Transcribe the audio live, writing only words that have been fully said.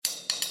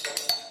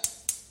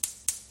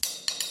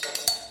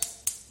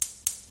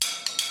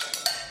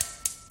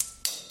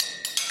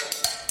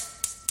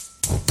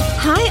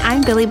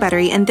I'm Billy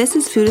Buttery, and this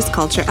is Food is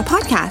Culture, a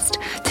podcast.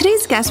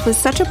 Today's guest was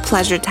such a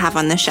pleasure to have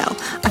on the show.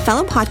 A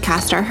fellow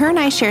podcaster, her and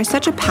I share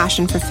such a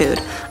passion for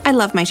food. I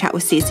love my chat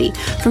with Cece.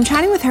 From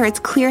chatting with her, it's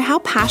clear how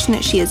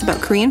passionate she is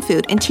about Korean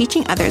food and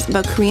teaching others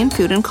about Korean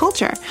food and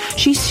culture.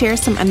 She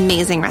shares some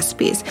amazing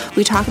recipes.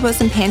 We talk about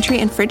some pantry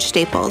and fridge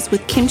staples,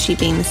 with kimchi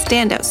being the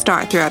standout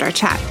star throughout our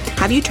chat.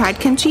 Have you tried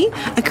kimchi?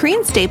 A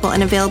Korean staple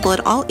and available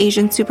at all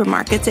Asian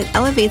supermarkets, it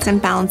elevates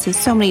and balances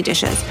so many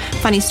dishes.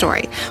 Funny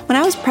story. When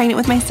I was pregnant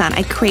with my son,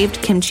 I craved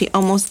kimchi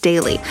almost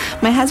daily.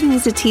 My husband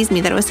used to tease me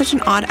that it was such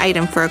an odd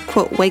item for a,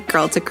 quote, white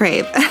girl to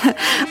crave.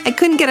 I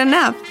couldn't get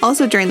enough.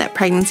 Also, during that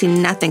pregnancy,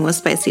 nothing was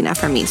spicy enough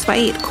for me, so I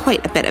ate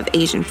quite a bit of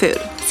Asian food.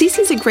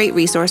 Cece's a great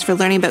resource for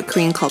learning about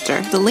Korean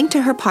culture. The link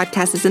to her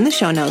podcast is in the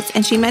show notes,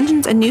 and she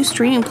mentions a new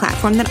streaming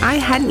platform that I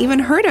hadn't even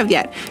heard of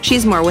yet.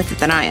 She's more with it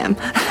than I am.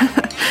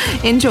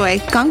 Enjoy.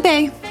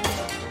 Gongbae!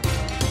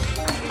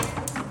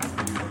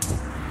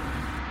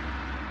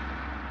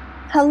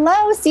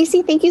 Hello,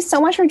 Cece. Thank you so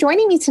much for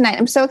joining me tonight.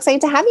 I'm so excited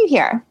to have you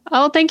here.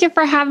 Oh, thank you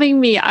for having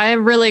me.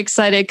 I'm really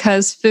excited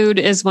because food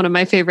is one of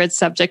my favorite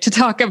subjects to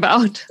talk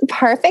about.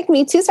 Perfect.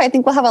 Me too. So I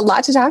think we'll have a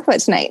lot to talk about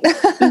tonight.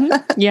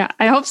 Yeah,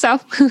 I hope so.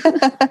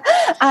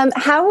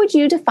 How would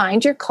you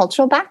define your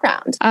cultural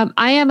background?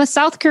 I am a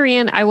South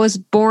Korean. I was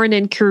born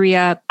in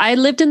Korea. I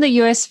lived in the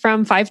US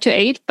from 5 to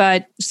 8,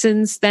 but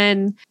since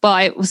then,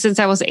 since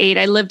I was 8,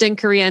 I lived in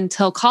Korea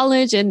until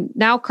college. And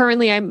now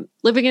currently I'm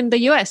living in the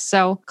US.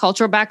 So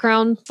cultural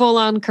background, full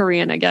on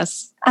Korean, I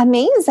guess.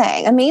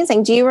 Amazing.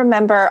 Amazing. Do you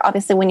remember,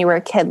 obviously, when you were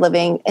a kid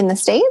living in the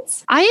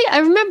States? I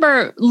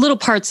remember little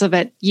parts of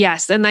it,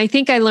 yes. And I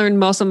think I learned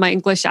most of my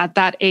English at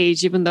that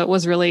age, even though it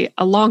was really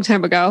a long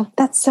time ago.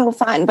 That's so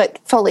fun, but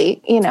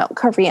fully,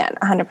 Korean,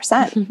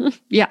 100%.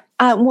 Yeah.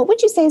 What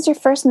would you say is your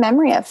first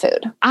memory of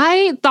food?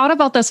 I thought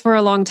about this for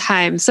a long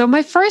time. So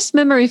my first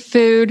memory of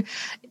food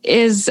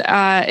is,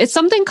 it's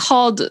something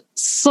called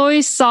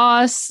soy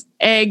sauce,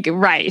 egg,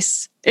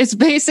 rice. It's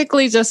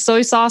basically just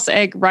soy sauce,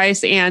 egg,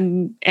 rice,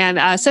 and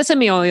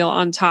sesame oil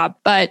on top.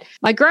 But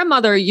my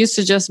grandmother used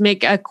to just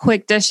make a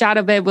quick dish out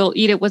of it. We'll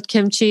eat it with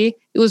kimchi.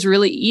 It was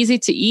really easy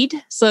to eat.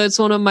 So it's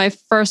one of my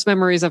first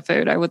memories of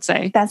food, I would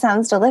say. That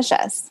sounds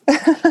delicious.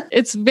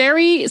 It's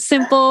very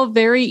simple,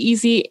 very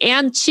easy,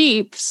 and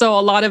cheap. So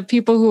a lot of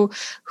people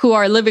who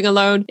are living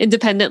alone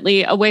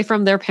independently away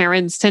from their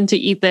parents tend to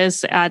eat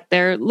this at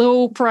their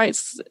low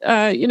price,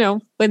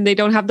 when they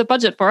don't have the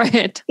budget for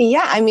it.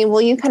 Yeah. I mean,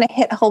 you kind of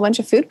hit a whole bunch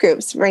of food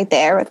groups right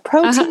there with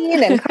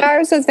protein and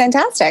carbs. So it's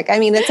fantastic. I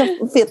mean,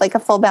 it's like a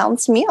full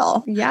balanced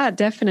meal. Yeah,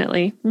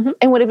 definitely. Mm-hmm.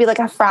 And would it be like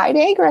a fried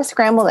egg or a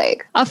scrambled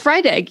egg? A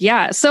fried egg,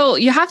 yeah. So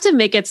you have to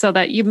make it so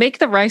that you make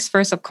the rice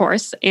first, of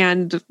course,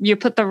 and you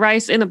put the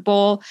rice in a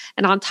bowl,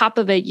 and on top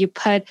of it, you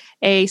put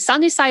a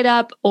sunny side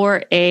up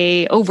or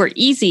a over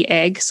easy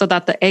egg so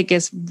that the egg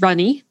is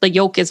runny, the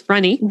yolk is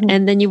runny. Mm-hmm.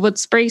 And then you would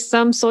spray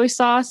some soy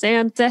sauce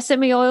and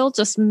sesame oil,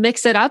 just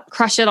mix it up,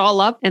 crush it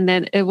all up, and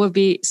then it would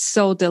be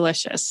so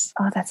delicious.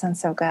 Oh, that sounds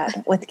so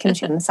good with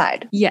kimchi on the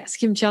side. Yes,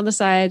 kimchi on the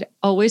side.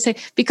 Always say,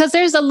 because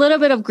there's a little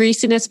bit of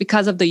greasiness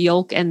because of the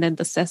yolk and then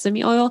the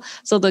sesame oil.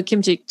 So the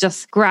kimchi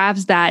just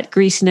grabs that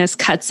greasiness,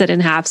 cuts it in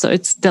half. So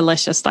it's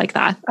delicious like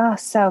that. Oh,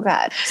 so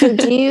good.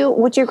 So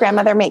would your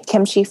grandmother make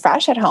kimchi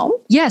fresh at home?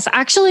 Yes,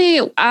 actually,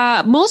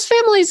 most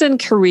families in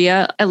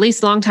Korea, at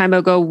least a long time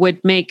ago,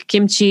 would make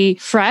kimchi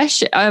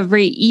fresh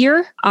every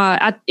year.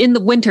 In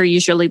the winter,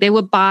 usually they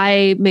would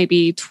buy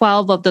maybe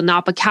 12 of the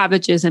Napa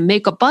cabbages and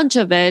make a bunch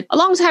of it. A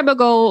long time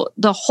ago,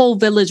 the whole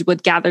village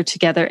would gather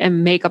together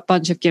and make a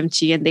bunch of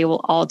kimchi, and they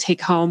will all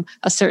take home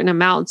a certain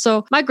amount.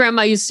 So my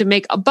grandma used to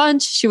make a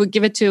bunch. She would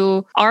give it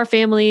to our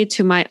family,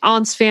 to my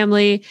aunt's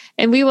family,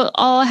 and we will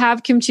all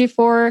have kimchi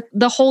for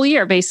the whole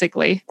year,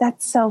 basically.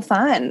 That's so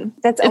fun.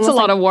 It's a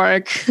lot of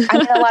work. I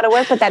mean, a lot of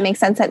work, but that makes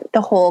sense that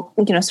the whole,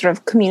 sort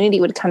of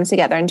community would come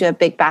together and do a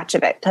big batch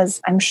of it,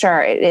 because I'm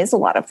sure it is a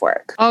lot of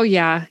work. Oh,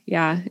 yeah.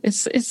 Yeah.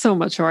 It's so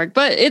much work,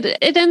 but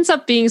it ends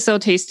up being so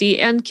tasty,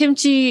 and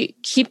kimchi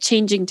keep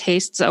changing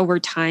tastes over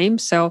time.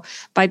 So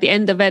by the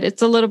end of it,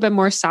 it's a little bit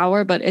more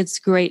sour, but it's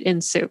great in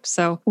soup.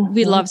 So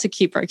we love to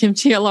keep our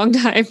kimchi a long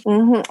time.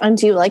 Mm-hmm. And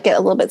do you like it a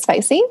little bit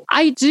spicy?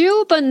 I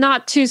do, but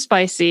not too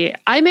spicy.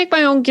 I make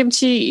my own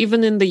kimchi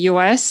even in the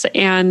US,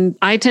 and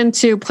I tend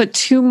to put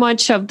too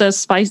much of the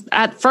spice.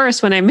 At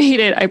first, when I made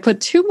it, I put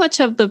too much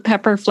of the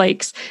pepper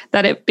flakes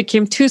that it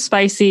became too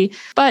spicy.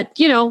 But,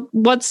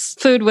 what's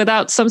food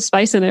without some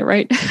spice in it,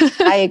 right?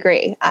 I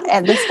agree.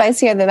 And the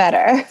spicier, the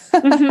better.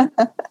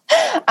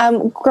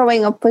 Mm-hmm.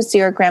 Growing up, was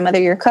your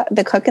grandmother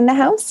the cook in the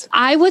house?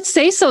 I would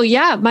say so,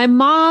 yeah. My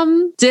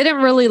mom didn't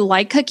really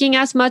like cooking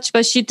as much,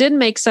 but she did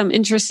make some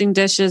interesting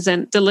dishes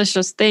and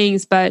delicious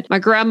things. But my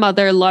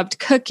grandmother loved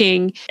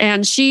cooking,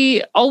 and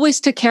she always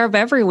took care of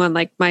everyone,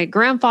 like my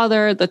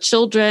grandfather, the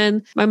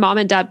children. My mom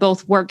and dad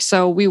both worked,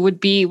 so we would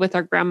be with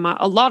our grandma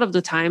a lot of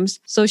the times.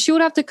 So she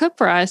would have to cook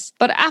for us.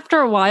 But after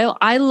a while,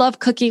 I love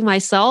cooking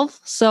myself.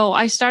 So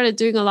I started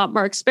doing a lot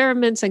more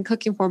experiments and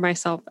cooking for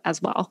myself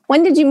as well.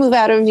 When did you move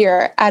out of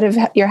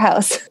your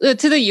house?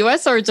 To the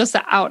US or just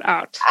out?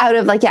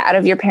 Out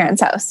of your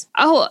parents' house.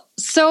 Oh,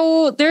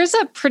 so there's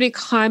a pretty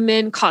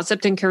common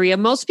concept in Korea.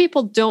 Most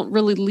people don't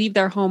really leave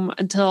their home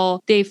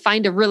until they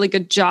find a really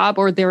good job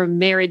or they're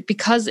married,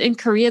 because in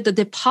Korea, the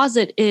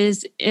deposit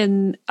is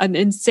in an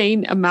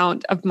insane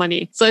amount of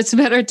money. So it's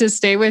better to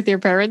stay with your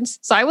parents.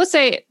 So I would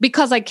say,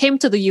 because I came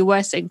to the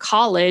US in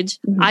college,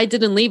 I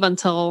didn't leave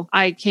until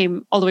I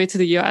came all the way to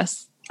the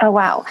US. Oh,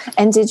 wow.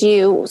 And did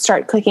you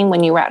start cooking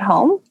when you were at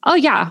home? Oh,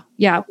 yeah.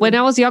 Yeah. When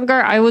I was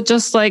younger, I would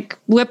just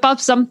whip up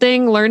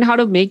something, learn how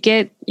to make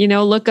it,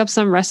 look up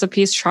some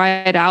recipes, try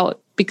it out,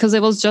 because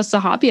it was just a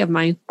hobby of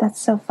mine. That's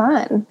so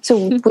fun.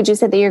 So would you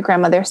say that your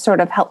grandmother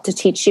sort of helped to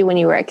teach you when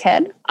you were a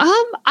kid?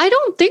 I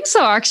don't think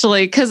so,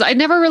 actually, because I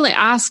never really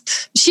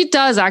asked. She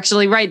does,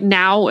 actually, right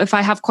now, if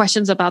I have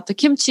questions about the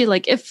kimchi,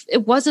 if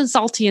it wasn't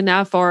salty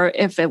enough or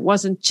if it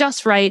wasn't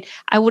just right,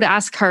 I would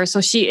ask her.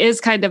 So she is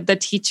kind of the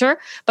teacher.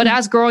 But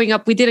as growing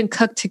up, we didn't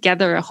cook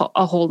together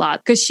a whole lot,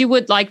 because she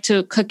would like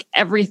to cook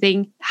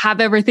everything, have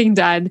everything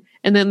done,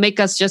 and then make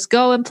us just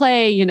go and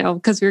play,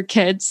 because we were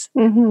kids.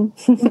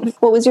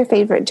 What was your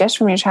favorite dish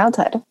from your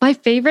childhood? My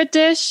favorite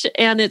dish,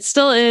 and it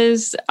still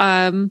is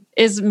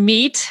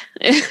meat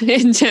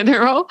in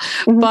general.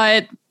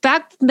 But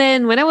back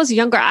then, when I was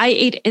younger, I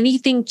ate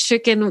anything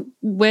chicken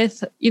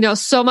with,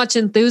 so much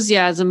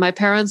enthusiasm. My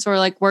parents were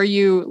like, were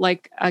you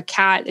like a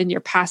cat in your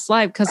past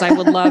life? Because I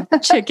would love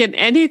chicken,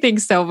 anything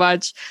so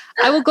much.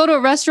 I would go to a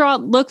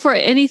restaurant, look for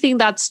anything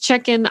that's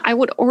chicken. I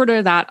would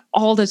order that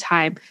all the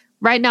time.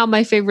 Right now,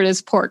 my favorite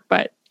is pork,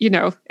 but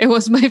it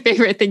was my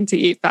favorite thing to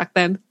eat back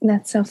then.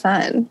 That's so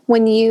fun.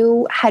 When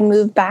you had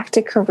moved back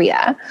to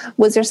Korea,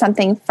 was there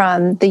something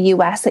from the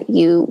US that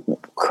you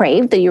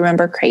craved, that you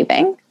remember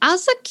craving?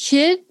 As a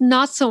kid,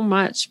 not so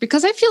much,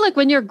 because I feel like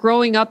when you're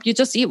growing up, you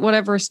just eat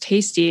whatever is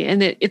tasty,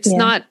 and it's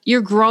not,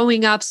 you're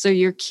growing up, so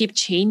you keep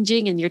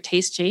changing and your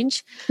taste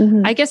change.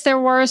 I guess there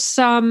were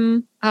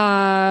some,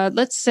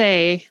 let's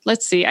see,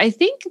 I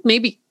think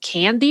maybe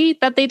candy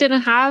that they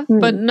didn't have,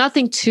 but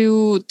nothing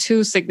too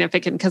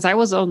significant, because I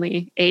was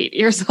only 8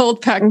 years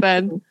old back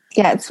then.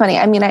 Yeah, it's funny.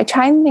 I mean, I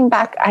try and think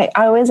back. I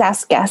always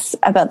ask guests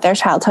about their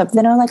childhood. But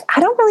then I'm like, I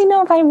don't really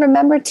know if I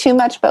remember too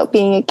much about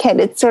being a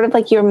kid. It's sort of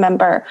like you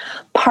remember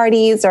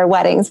parties or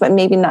weddings, but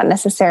maybe not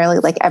necessarily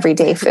like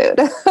everyday food.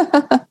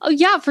 Oh,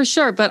 yeah, for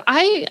sure. But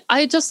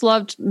I just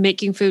loved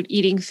making food,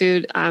 eating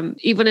food.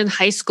 Even in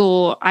high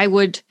school,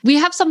 we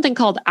have something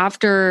called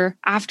after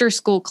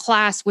school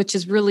class, which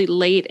is really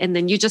late. And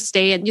then you just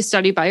stay and you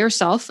study by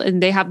yourself,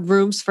 and they have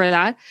rooms for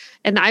that.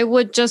 And I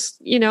would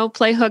just,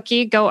 play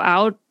hooky, go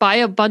out, buy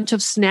a bunch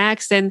of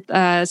snacks and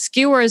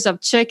skewers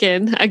of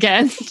chicken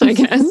again, I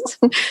guess.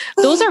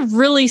 Those are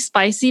really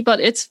spicy,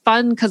 but it's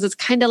fun because it's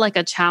kind of like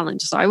a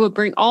challenge. So I would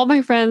bring all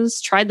my friends,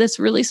 try this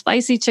really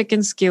spicy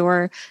chicken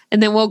skewer,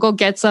 and then we'll go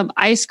get some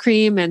ice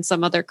cream and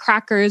some other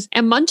crackers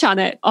and munch on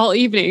it all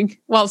evening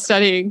while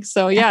studying.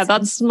 So yeah,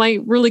 that's my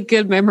really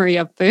good memory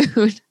of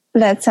food.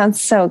 That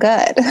sounds so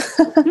good.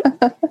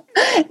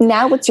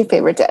 Now, what's your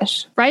favorite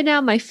dish? Right now,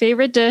 my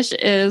favorite dish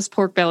is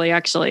pork belly,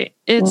 actually.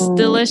 It's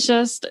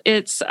delicious.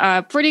 It's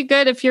pretty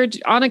good if you're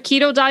on a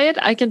keto diet.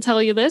 I can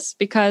tell you this,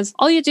 because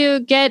all you do,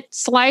 get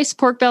sliced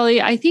pork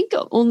belly. I think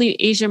only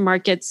Asian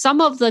markets,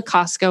 some of the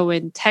Costco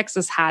in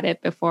Texas had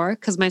it before,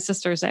 because my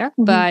sister's there.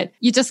 But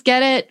you just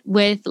get it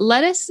with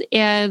lettuce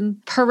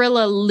and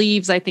perilla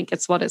leaves, I think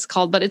it's what it's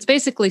called. But it's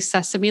basically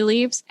sesame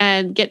leaves,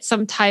 and get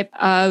some type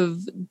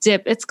of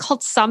dip. It's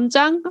called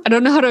samjang. I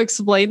don't know how to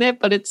explain it,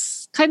 but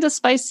it's kind of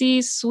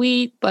spicy,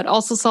 sweet, but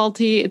also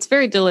salty. It's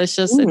very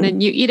delicious. And then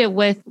you eat it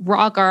with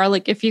raw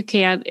garlic if you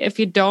can. If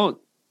you don't,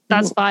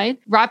 that's fine.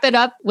 Wrap it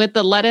up with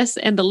the lettuce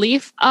and the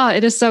leaf. Oh,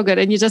 it is so good.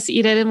 And you just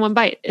eat it in one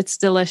bite. It's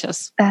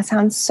delicious. That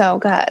sounds so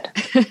good.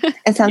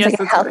 It sounds like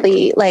a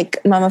healthy,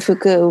 like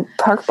Momofuku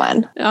pork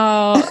bun.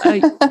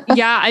 Oh,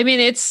 yeah. I mean,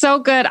 it's so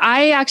good.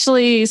 I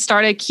actually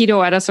started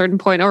keto at a certain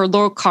point, or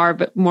low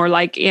carb more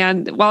like.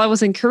 And while I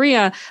was in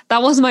Korea,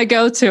 that was my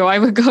go-to. I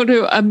would go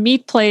to a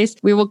meat place.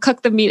 We will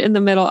cook the meat in the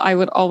middle. I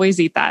would always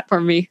eat that for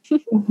me.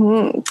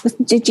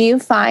 Did you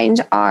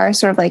find our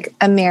sort of like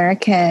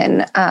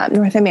American,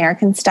 North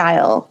American style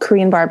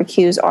Korean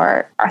barbecues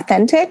are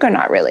authentic, or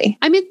not really?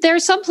 I mean, there are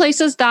some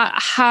places that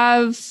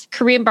have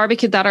Korean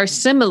barbecue that are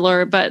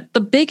similar, but the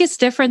biggest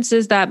difference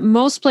is that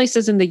most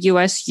places in the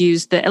US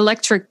use the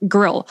electric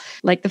grill,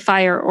 like the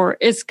fire, or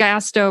it's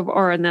gas stove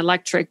or an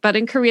electric. But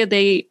in Korea,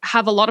 they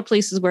have a lot of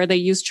places where they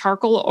use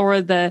charcoal,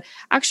 or the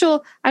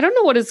actual, I don't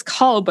know what it's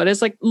called, but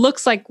it's like,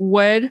 looks like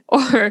wood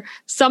or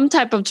some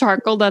type of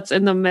charcoal that's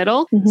in the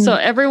middle. So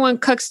everyone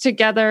cooks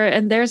together,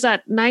 and there's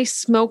that nice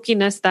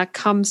smokiness that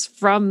comes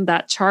from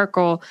that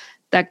charcoal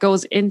that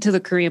goes into the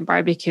Korean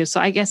barbecue.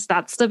 So I guess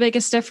that's the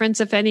biggest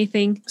difference, if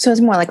anything. So it's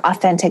more like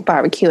authentic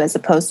barbecue as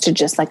opposed to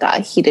just like a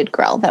heated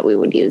grill that we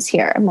would use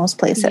here in most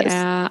places.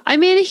 Yeah. I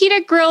mean,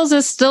 heated grills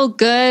is still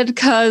good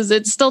because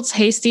it's still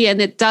tasty,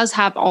 and it does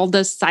have all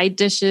the side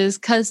dishes,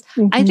 because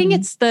I think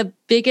it's the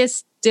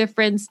biggest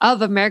difference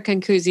of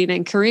American cuisine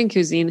and Korean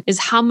cuisine is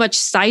how much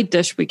side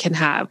dish we can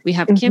have. We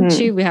have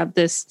kimchi, we have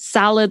this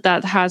salad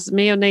that has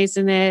mayonnaise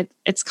in it.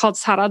 It's called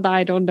sarada.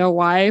 I don't know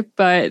why,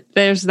 but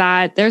there's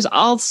that. There's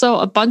also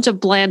a bunch of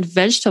blanched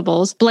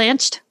vegetables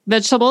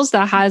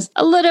that has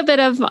a little bit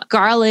of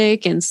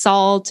garlic and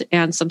salt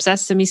and some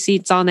sesame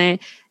seeds on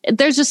it.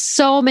 There's just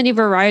so many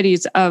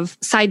varieties of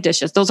side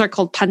dishes. Those are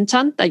called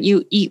banchan that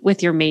you eat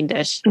with your main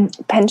dish.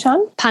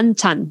 Banchan?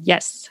 Banchan,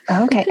 yes.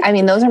 Okay. I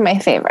mean, those are my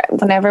favorite.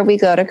 Whenever we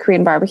go to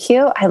Korean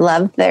barbecue, I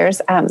love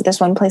there's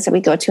one place that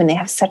we go to and they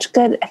have such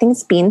good, I think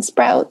it's bean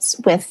sprouts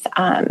with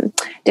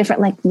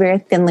different like very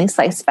thinly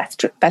sliced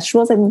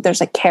vegetables. I think there's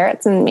like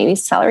carrots and maybe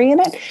celery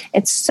in it.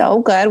 It's so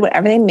good.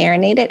 Whatever they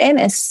marinate it in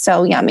is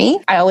so yummy.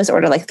 I always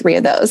order like 3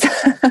 of those.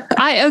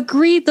 I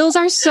agree. Those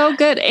are so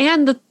good.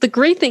 And the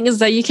great thing is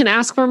that you can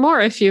ask for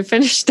more if you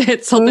finished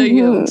it. So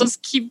they'll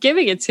just keep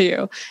giving it to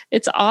you.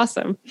 It's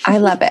awesome. I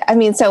love it. I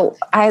mean, so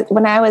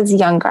when I was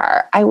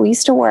younger, I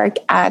used to work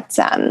at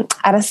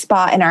a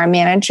spa and our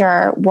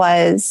manager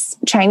was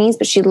Chinese,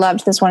 but she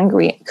loved this one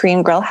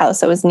Korean grill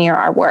house that was near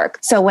our work.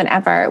 So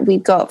whenever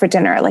we'd go out for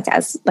dinner, like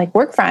as like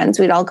work friends,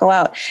 we'd all go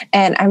out.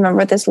 And I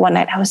remember this one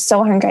night I was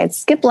so hungry. I'd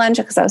skipped lunch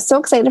because I was so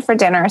excited for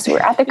dinner. So we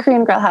were at the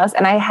Korean grill house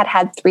and I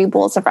had 3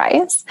 bowls of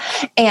rice.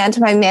 And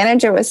my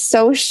manager was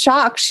so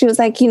shocked. She was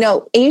like,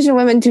 Asian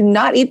women do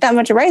not eat that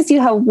much rice.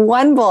 You have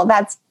 1 bowl.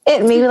 That's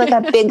it. Maybe like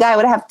a big guy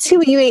would have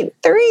 2. You ate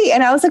 3.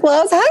 And I was like, well,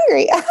 I was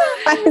hungry.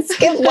 I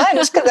skipped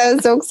lunch because I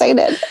was so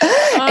excited.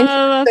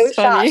 Oh, that's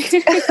so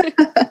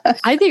funny.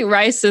 I think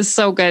rice is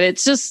so good.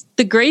 It's just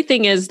the great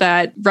thing is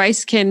that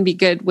rice can be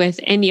good with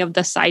any of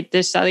the side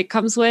dish that it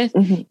comes with.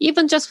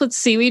 Even just with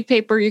seaweed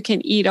paper, you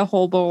can eat a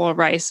whole bowl of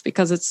rice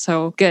because it's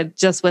so good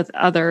just with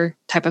other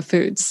type of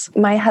foods.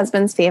 My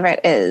husband's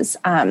favorite is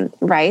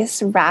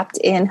rice wrapped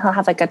in, he'll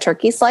have like a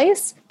turkey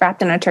slice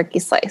wrapped in a turkey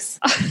slice.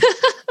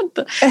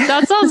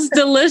 That sounds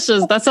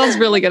delicious. That sounds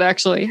really good,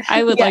 actually.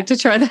 I would like to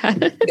try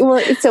that.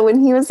 Well, so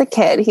when he was a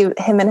kid,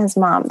 him and his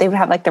mom, they would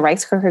have like the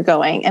rice cooker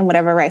going and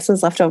whatever rice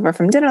was left over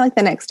from dinner, like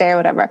the next day or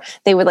whatever,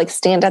 they would like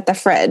stand at the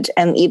fridge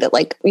and eat it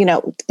like,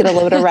 get a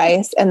load of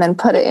rice and then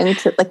put it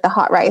into like the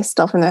hot rice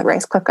still from the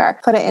rice cooker,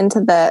 put it into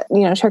the,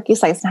 turkey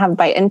slice and have a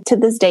bite. And to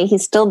this day, he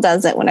still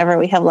does it whenever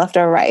we have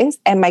leftover rice.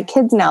 And my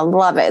kids now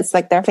love it. It's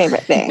like their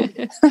favorite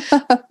thing.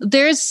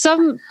 There's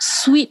some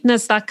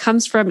sweetness that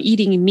comes from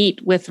eating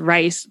meat with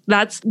rice.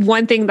 That's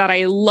one thing that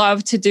I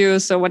love to do.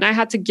 So when I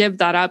had to give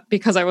that up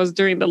because I was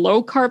doing the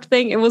low carb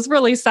thing, it was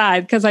really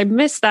sad because I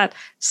missed that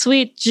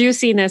sweet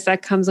juiciness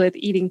that comes with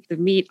eating the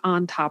meat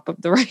on top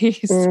of the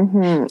rice.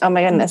 Oh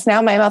my goodness.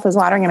 Now my mouth is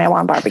watering and I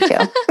want barbecue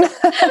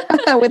with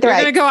rice. We're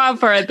going to go out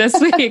for it this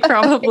week,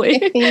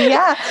 probably.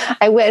 Yeah,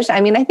 I wish. I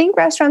mean, I think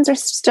restaurants are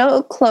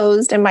still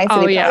closed in my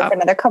city for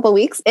another couple of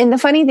weeks. And the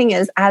funny thing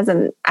is, as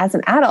an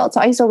adult,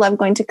 so I used to love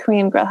going to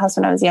Korean Grill House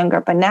when I was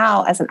younger, but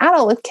now as an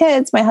adult with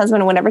kids, my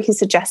husband, whenever he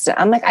suggests it,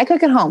 I'm like, I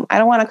cook at home. I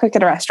don't want to cook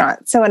at a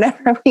restaurant. So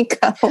whenever we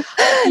go to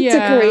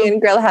Korean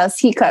Grill House,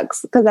 he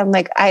cooks because I'm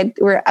like,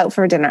 we're out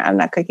for dinner. I'm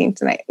not cooking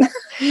tonight.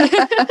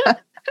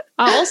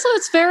 Also,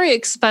 it's very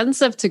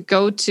expensive to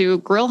go to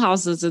grill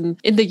houses in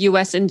the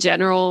US in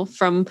general.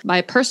 From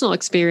my personal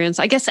experience,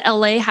 I guess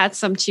LA had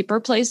some cheaper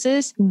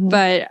places,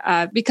 but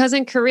because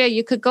in Korea,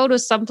 you could go to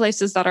some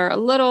places that are a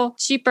little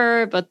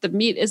cheaper, but the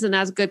meat isn't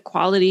as good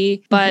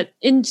quality. But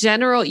in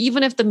general,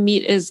 even if the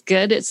meat is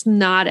good, it's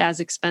not as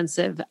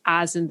expensive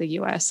as in the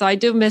US. So I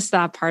do miss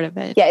that part of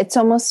it. Yeah, it's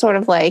almost sort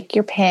of like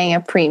you're paying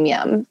a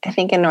premium, I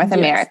think, in North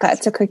America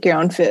to cook your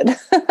own food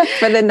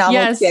for the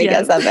novelty, I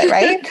guess, of it,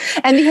 right?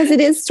 And because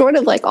it is sort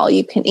of like all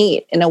you can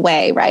eat in a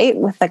way, right?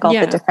 With like all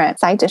the different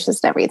side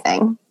dishes and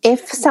everything.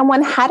 If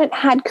someone hadn't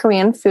had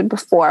Korean food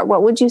before,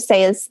 what would you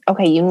say is,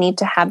 okay, you need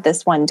to have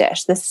this one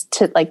dish. This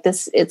is like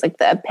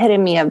the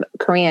epitome of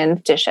Korean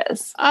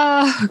dishes.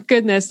 Oh,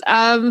 goodness.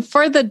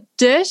 For the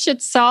dish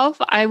itself,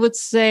 I would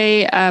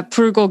say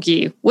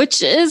bulgogi,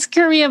 which is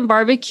Korean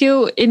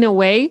barbecue in a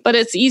way, but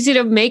it's easy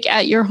to make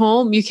at your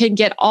home. You can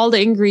get all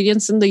the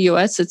ingredients in the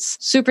US.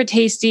 It's super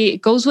tasty.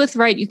 It goes with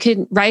rice. You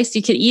can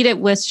eat it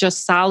with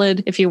just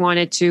salad if you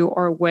wanted to,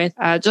 or with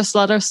just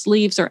lettuce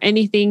leaves or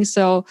anything.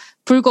 So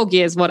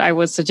bulgogi is what I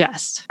would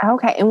suggest.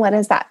 Okay. And what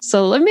is that?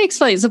 So let me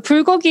explain. So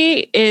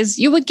bulgogi is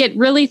you would get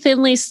really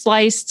thinly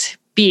sliced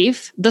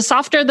beef. The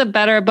softer, the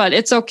better, but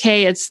it's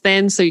okay. It's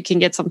thin, so you can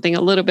get something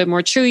a little bit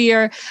more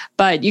chewier,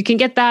 but you can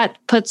get that.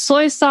 Put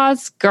soy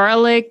sauce,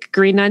 garlic,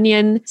 green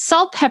onion,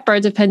 salt,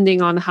 pepper,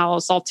 depending on how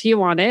salty you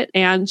want it,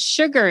 and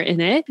sugar in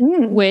it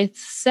with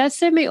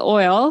sesame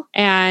oil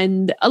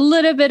and a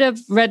little bit of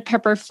red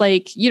pepper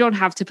flake. You don't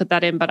have to put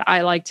that in, but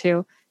I like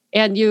to.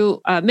 And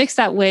you mix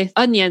that with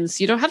onions.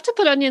 You don't have to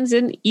put onions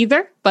in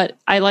either, but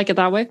I like it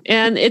that way.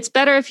 And it's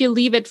better if you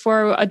leave it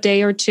for a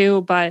day or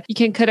two, but you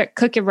can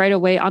cook it right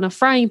away on a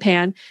frying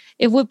pan.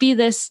 It would be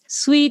this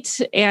sweet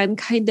and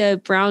kind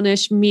of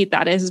brownish meat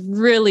that is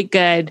really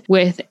good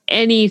with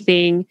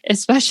anything,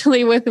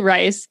 especially with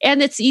rice.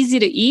 And it's easy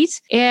to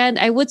eat. And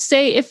I would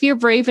say if you're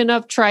brave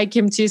enough, try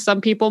kimchi. Some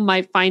people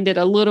might find it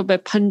a little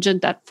bit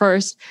pungent at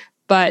first,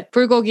 but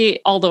bulgogi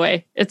all the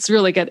way. It's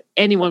really good.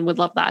 Anyone would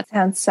love that.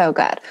 Sounds so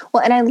good.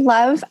 Well, and I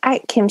love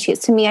kimchi.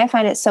 To me, I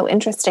find it so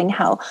interesting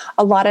how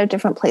a lot of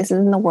different places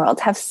in the world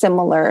have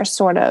similar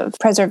sort of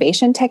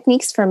preservation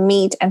techniques for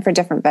meat and for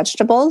different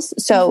vegetables.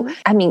 So,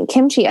 I mean,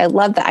 kimchi, I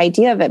love the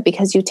idea of it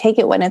because you take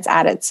it when it's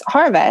at its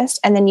harvest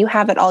and then you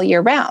have it all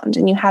year round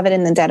and you have it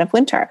in the dead of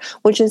winter,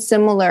 which is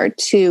similar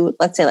to,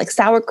 let's say, like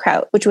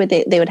sauerkraut, which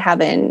they would have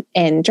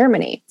in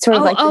Germany. Sort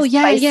of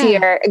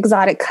spicier,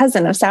 exotic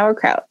cousin of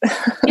sauerkraut.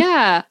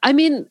 Yeah. I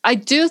mean, I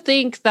do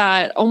think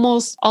that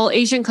almost all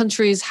Asian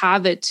countries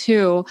have it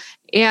too.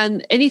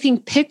 And anything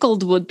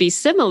pickled would be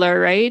similar,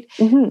 right?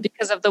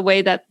 Because of the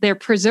way that they're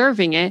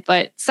preserving it.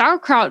 But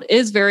sauerkraut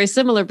is very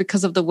similar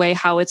because of the way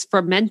how it's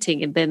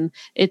fermenting. And then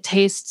it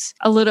tastes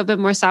a little bit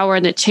more sour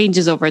and it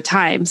changes over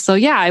time. So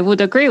yeah, I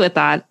would agree with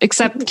that.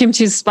 Except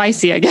kimchi is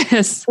spicy, I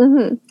guess.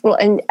 Well,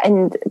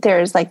 and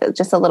there's like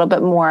just a little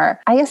bit more,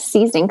 I guess,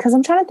 seasoning. Because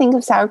I'm trying to think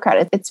of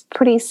sauerkraut. It's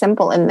pretty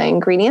simple in the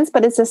ingredients,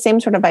 but it's the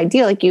same sort of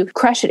idea. Like you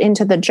crush it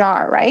into the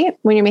jar, right?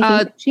 When you're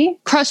making kimchi?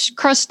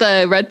 Crush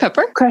the red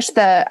pepper? Crush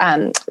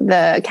the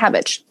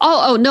cabbage.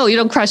 Oh, no, you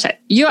don't crush it.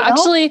 You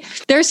actually,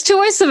 there's two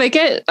ways to make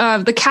it.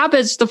 The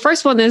cabbage, the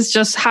first one is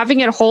just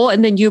having it whole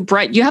and then you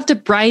have to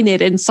brine it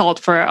in salt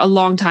for a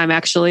long time,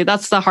 actually.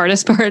 That's the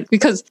hardest part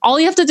because all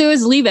you have to do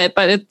is leave it,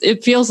 but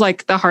it feels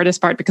like the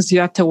hardest part because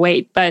you have to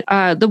wait. But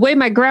the way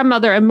my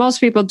grandmother and most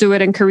people do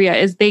it in Korea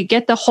is they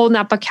get the whole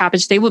Napa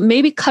cabbage. They would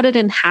maybe cut it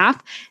in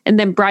half and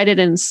then brine it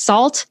in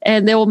salt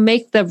and they will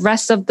make the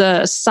rest of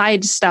the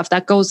side stuff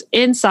that goes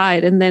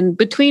inside. And then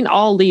between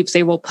all leaves,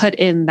 they will put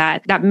in that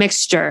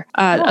mixture.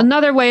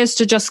 Another way is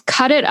to just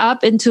cut it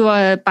up into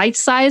a bite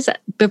size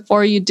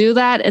before you do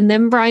that and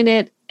then brine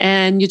it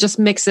and you just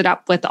mix it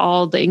up with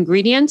all the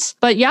ingredients.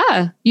 But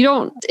yeah,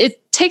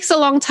 it takes a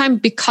long time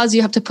because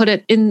you have to put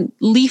it in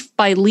leaf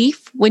by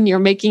leaf when you're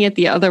making it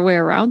the other way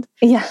around.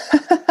 Yeah.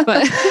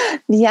 But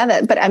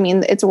but I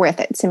mean, it's worth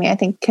it to me. I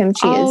think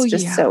kimchi is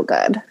just so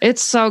good.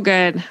 It's so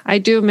good. I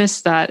do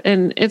miss that.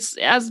 And it's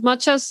as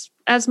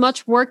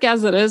much work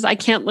as it is, I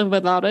can't live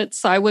without it.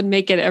 So I would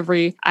make it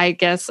every, I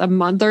guess, a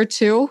month or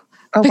two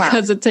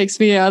because it takes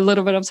me a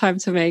little bit of time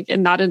to make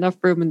and not enough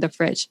room in the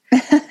fridge.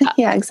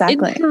 Yeah,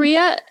 exactly. In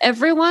Korea,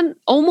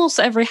 almost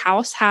every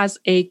house has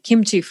a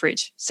kimchi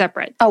fridge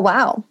separate. Oh,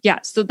 wow. Yeah.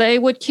 So they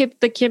would keep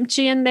the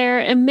kimchi in there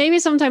and maybe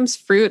sometimes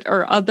fruit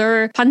or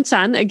other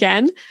banchan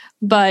again.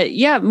 But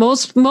yeah,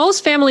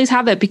 most families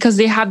have it because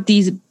they have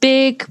these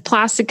big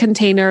plastic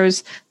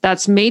containers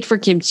that's made for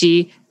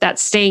kimchi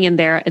that's staying in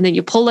there. And then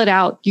you pull it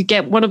out. You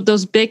get one of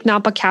those big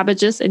Napa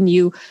cabbages and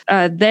you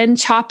then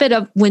chop it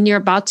up when you're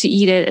about to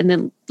eat it and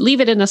then leave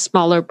it in a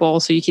smaller bowl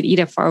so you can eat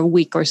it for a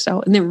week or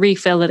so and then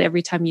refill it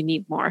every time you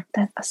need more.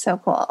 That's so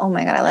cool. Oh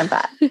my God, I love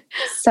that.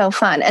 So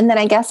fun. And then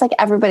I guess like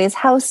everybody's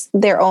house,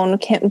 their own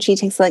kimchi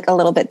tastes like a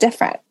little bit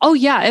different. Oh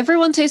yeah,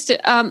 everyone tastes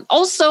it.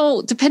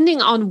 Also,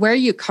 depending on where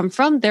you come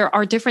from, there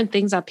are different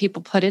things that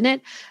people put in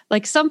it.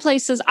 Like some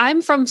places,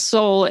 I'm from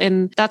Seoul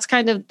and that's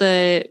kind of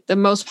the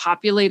most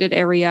populated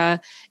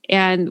area.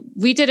 And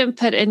we didn't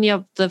put any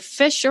of the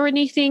fish or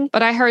anything,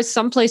 but I heard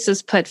some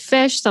places put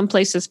fish, some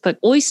places put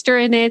oyster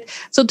in it.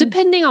 So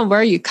depending on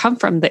where you come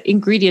from, the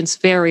ingredients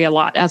vary a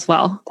lot as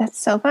well. That's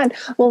so fun.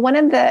 Well, one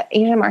of the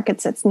Asian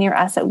markets that's near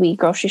us that we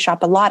grocery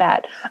shop a lot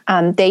at,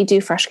 they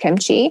do fresh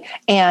kimchi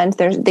and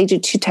they do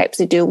two types.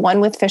 They do one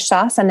with fish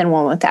sauce and then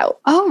one without.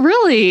 Oh,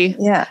 really?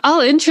 Yeah.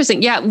 Oh,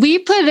 interesting. Yeah. We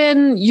put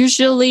in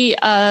usually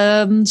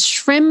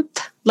shrimp,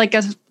 like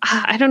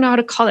I don't know how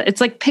to call it. It's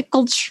like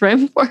pickled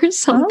shrimp or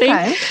something.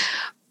 Okay.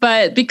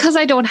 But because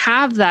I don't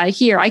have that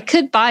here, I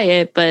could buy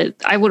it, but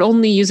I would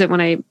only use it when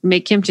I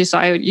make kimchi. So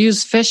I would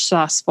use fish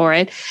sauce for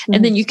it.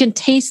 And then you can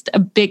taste a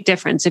big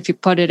difference if you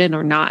put it in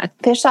or not.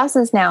 Fish sauce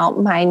is now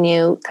my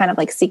new kind of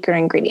like secret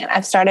ingredient.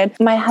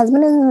 My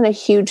husband isn't a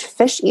huge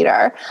fish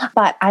eater,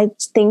 but I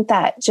think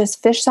that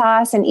just fish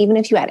sauce, and even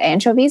if you add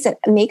anchovies, it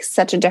makes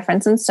such a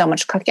difference in so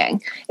much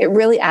cooking. It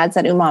really adds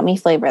that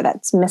umami flavor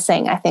that's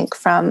missing, I think,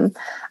 from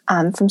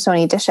so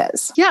many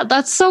dishes. Yeah,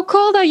 that's so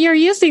cool that you're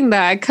using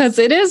that because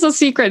it is a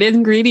secret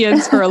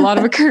ingredient for a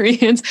lot of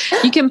Koreans.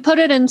 You can put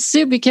it in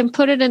soup, you can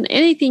put it in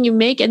anything you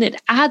make, and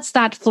it adds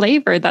that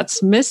flavor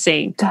that's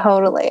missing.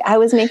 Totally. I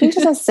was making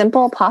just a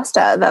simple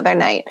pasta the other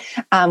night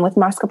with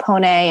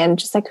mascarpone and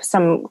just like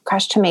some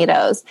crushed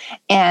tomatoes.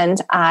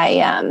 And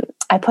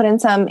I put in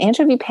some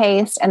anchovy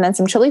paste and then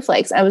some chili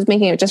flakes. I was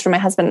making it just for my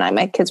husband and I.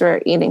 My kids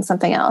were eating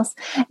something else.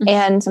 Mm-hmm.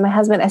 And my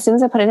husband, as soon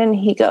as I put it in,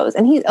 he goes,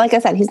 and he, like I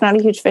said, he's not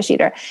a huge fish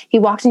eater. He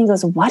walked in, he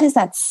goes, "What is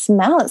that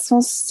smell? It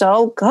smells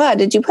so good.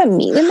 Did you put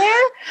meat in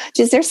there?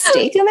 Is there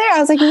steak in there?" I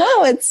was like,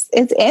 "No, it's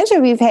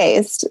anchovy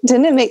paste."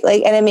 Didn't it make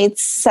and it made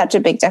such a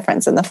big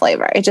difference in the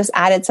flavor. It just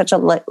added such a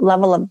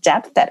level of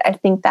depth that I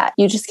think that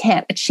you just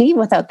can't achieve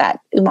without that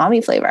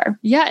umami flavor.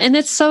 Yeah. And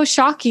it's so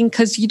shocking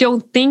because you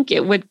don't think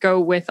it would go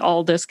with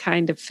all this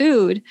kind of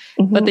food,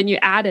 but then you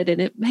add it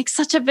and it makes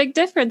such a big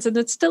difference and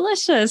it's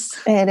delicious.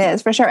 It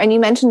is for sure. And you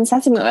mentioned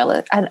sesame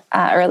oil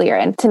earlier.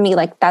 And to me,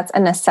 like that's a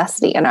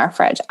necessity in our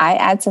fridge. I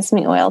add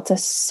sesame oil to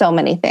so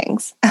many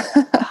things.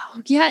 Oh,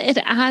 Yeah, it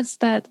adds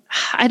that.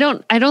 I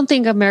don't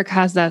think America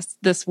has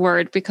this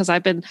word because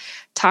I've been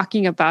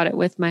talking about it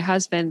with my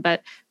husband.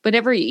 But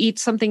whenever you eat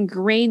something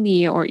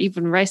grainy or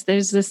even rice,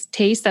 there's this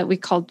taste that we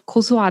call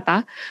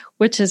고소하다,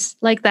 which is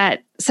like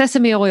that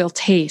sesame oil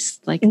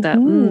taste, like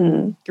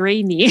the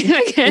grainy.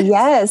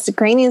 Yes,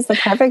 grainy is the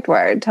perfect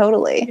word.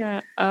 Totally.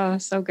 Yeah. Oh,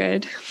 so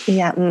good.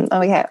 Yeah.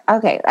 Okay.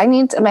 Okay.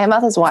 My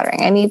mouth is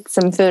watering. I need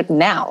some food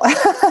now.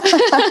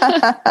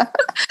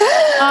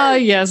 Oh,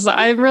 yes.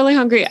 I'm really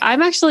hungry.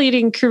 I'm actually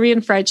eating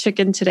Korean fried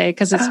chicken today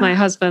because it's my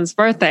husband's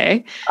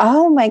birthday.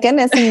 Oh my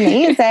goodness.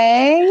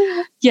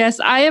 Amazing.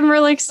 Yes, I am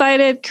really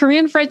excited.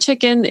 Korean fried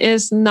chicken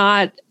is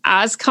not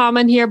as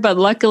common here, but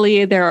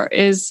luckily there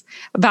is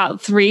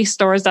about 3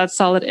 stores that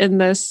sell it in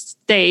this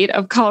state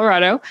of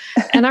Colorado.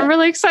 And I'm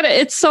really excited.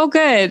 It's so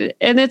good.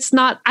 And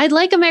I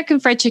like American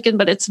fried chicken,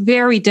 but it's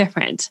very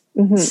different.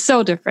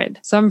 So different.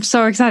 So I'm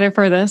so excited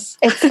for this.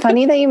 It's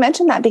funny that you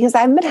mentioned that because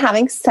I've been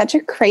having such a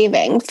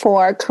craving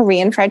for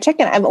Korean fried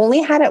chicken. I've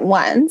only had it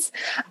once.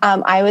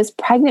 I was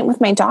pregnant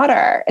with my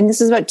daughter, and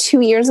this was about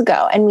 2 years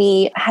ago. And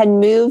we had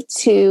moved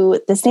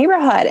to this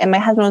neighborhood, and my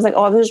husband was like,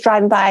 "Oh, I was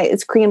driving by.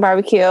 It's Korean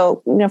barbecue,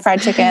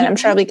 fried chicken. I'm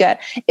sure it'll be good."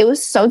 It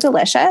was so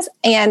delicious,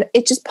 and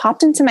it just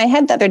popped into my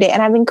head the other day,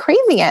 and I've been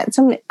craving it.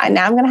 So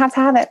now I'm going to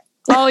have it.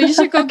 Oh, you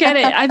should go get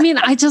it. I mean,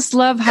 I just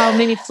love how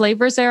many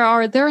flavors there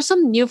are. There are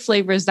some new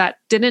flavors that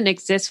didn't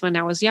exist when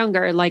I was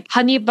younger, like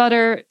honey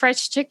butter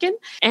fresh chicken.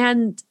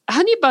 And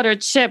honey butter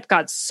chip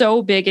got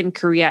so big in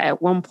Korea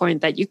at one point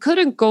that you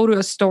couldn't go to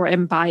a store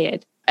and buy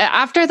it.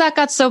 After that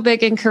got so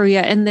big in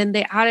Korea, and then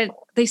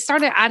they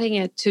started adding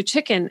it to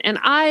chicken. And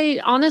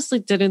I honestly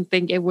didn't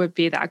think it would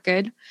be that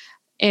good.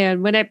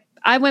 And when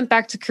I went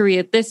back to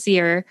Korea this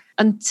year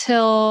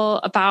until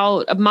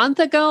about a month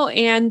ago,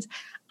 and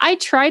I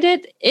tried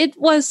it. It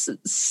was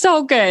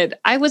so good.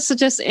 I would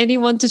suggest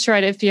anyone to try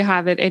it if you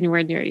have it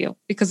anywhere near you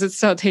because it's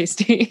so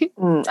tasty.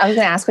 I was going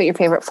to ask what your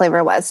favorite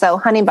flavor was. So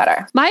honey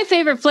butter. My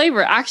favorite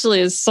flavor actually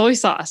is soy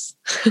sauce.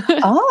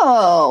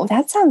 Oh,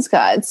 that sounds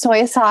good.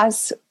 Soy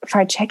sauce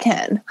fried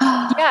chicken.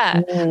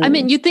 Yeah. I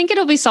mean, you think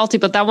it'll be salty,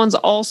 but that one's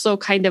also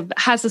kind of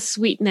has a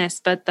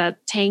sweetness, but the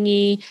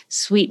tangy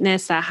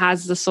sweetness that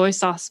has the soy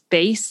sauce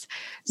base.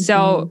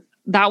 So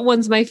that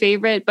one's my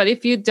favorite. But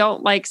if you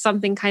don't like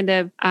something kind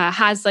of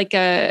has like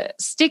a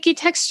sticky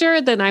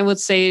texture, then I would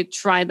say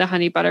try the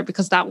honey butter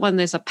because that one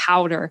is a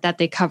powder that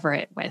they cover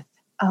it with.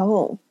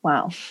 Oh,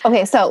 wow.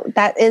 Okay, so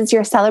that is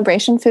your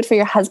celebration food for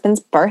your husband's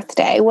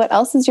birthday. What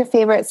else is your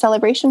favorite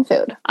celebration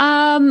food?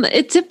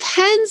 It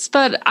depends,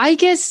 but I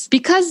guess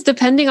because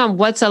depending on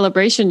what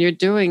celebration you're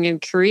doing in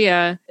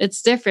Korea,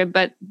 it's different.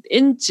 But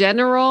in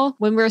general,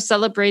 when we're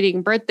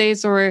celebrating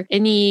birthdays or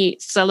any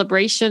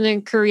celebration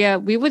in Korea,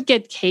 we would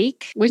get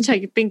cake, which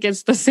I think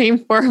is the same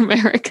for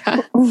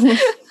America.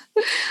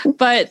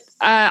 But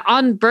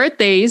on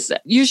birthdays,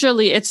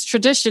 usually it's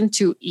tradition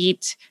to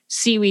eat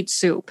seaweed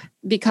soup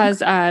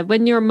because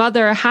when your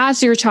mother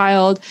has your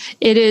child,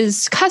 it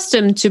is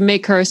custom to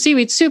make her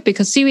seaweed soup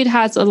because seaweed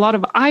has a lot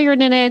of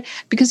iron in it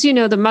because,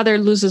 the mother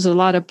loses a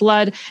lot of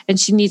blood and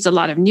she needs a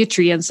lot of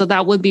nutrients. So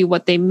that would be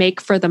what they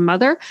make for the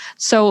mother.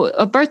 So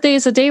a birthday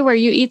is a day where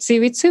you eat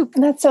seaweed soup.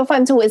 That's so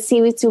fun. So is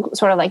seaweed soup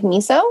sort of like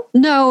miso?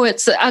 No,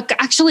 it's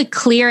actually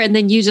clear. And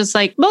then you just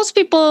most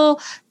people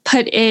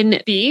put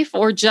in beef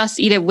or just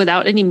eat it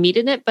without any meat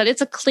in it, but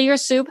it's a clear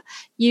soup.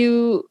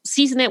 You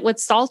season it with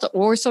salt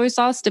or soy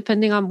sauce,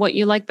 depending on what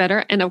you like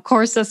better. And of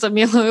course,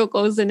 sesame oil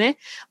goes in it,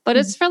 but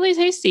it's really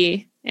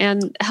tasty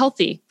and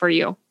healthy for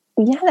you.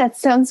 Yeah, that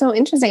sounds so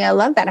interesting. I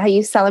love that. How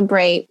you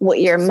celebrate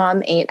what your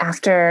mom ate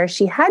after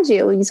she had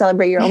you. You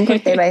celebrate your own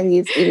birthday by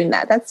eating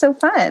that. That's so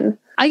fun.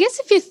 I guess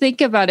if you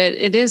think about it,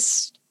 it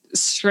is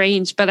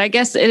strange, but I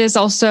guess it is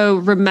also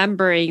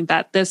remembering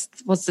that this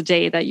was the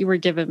day that you were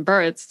given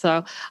birth.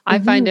 So I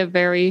find it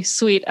very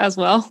sweet as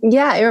well.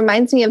 Yeah, it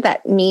reminds me of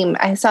that meme.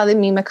 I saw the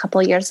meme a couple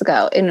of years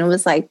ago, and it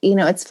was like,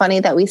 it's funny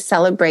that we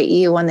celebrate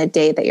you on the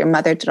day that your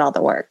mother did all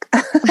the work.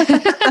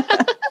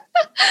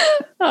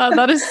 Oh,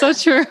 that is so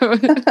true.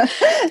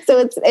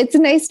 So it's a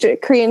nice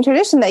Korean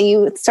tradition that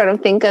you sort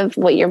of think of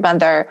what your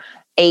mother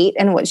ate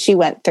and what she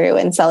went through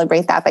and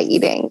celebrate that by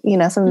eating,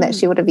 something that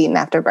she would have eaten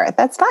after birth.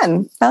 That's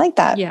fun. I like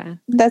that. Yeah.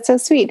 That's so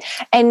sweet.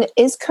 And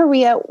is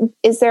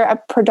there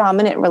a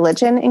predominant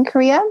religion in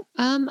Korea?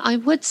 I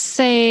would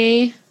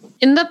say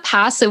in the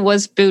past it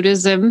was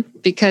Buddhism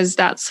because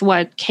that's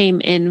what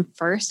came in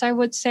first, I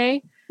would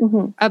say.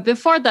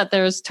 Before that,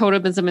 there's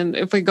totemism. And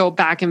if we go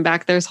back,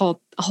 there's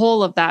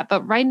whole of that.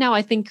 But right now,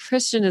 I think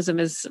Christianism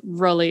is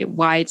really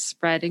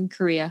widespread in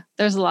Korea.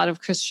 There's a lot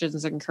of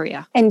Christians in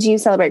Korea. And do you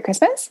celebrate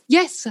Christmas?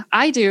 Yes,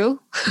 I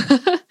do.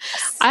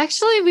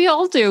 Actually, we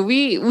all do.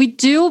 We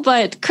do,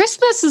 but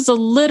Christmas is a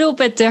little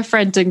bit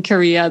different in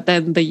Korea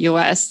than the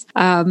US.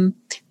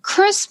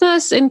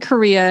 Christmas in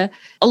Korea,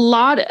 a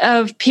lot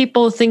of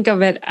people think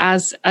of it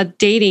as a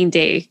dating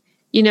day.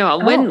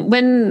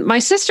 When my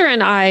sister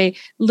and I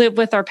lived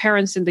with our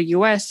parents in the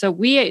US, so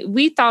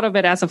we thought of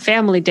it as a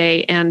family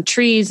day and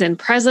trees and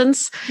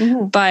presents.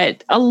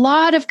 But a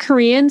lot of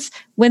Koreans,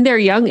 when they're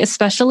young,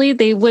 especially,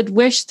 they would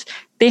wish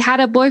they had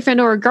a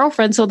boyfriend or a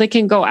girlfriend so they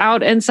can go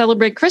out and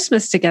celebrate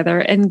Christmas together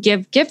and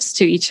give gifts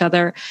to each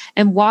other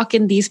and walk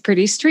in these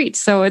pretty streets.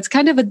 So it's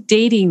kind of a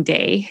dating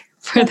day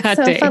for that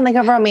day. So fun, like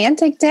a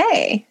romantic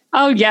day.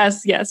 Oh,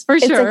 yes, for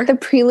sure. It's like the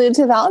prelude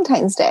to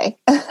Valentine's Day.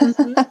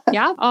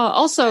 Yeah.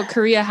 Also,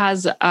 Korea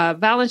has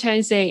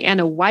Valentine's Day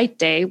and a White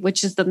Day,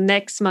 which is the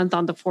next month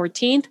on the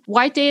 14th.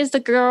 White Day is the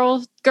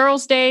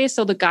girls' day.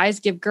 So the guys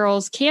give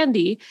girls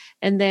candy.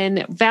 And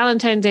then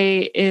Valentine's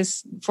Day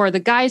is for the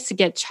guys to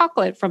get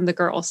chocolate from the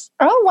girls.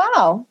 Oh,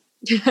 wow.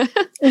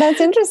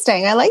 That's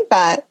interesting. I like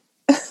that.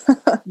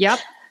 Yep.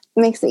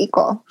 Makes it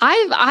equal.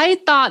 I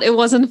thought it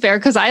wasn't fair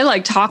because I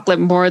like chocolate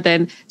more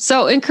than...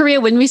 So in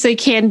Korea, when we say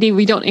candy,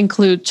 we don't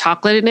include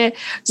chocolate in it.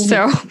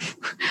 So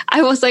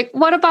I was like,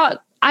 what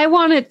about... I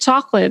wanted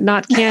chocolate,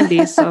 not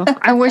candy. So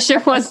I wish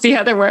it was the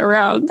other way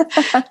around.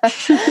 Well,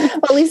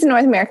 at least in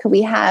North America,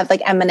 we have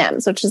like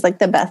M&Ms, which is like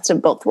the best of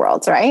both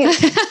worlds, right?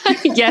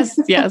 Yes.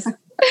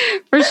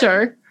 For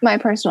sure. My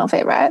personal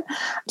favorite.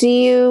 Do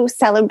you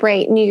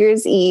celebrate New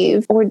Year's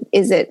Eve, or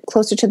is it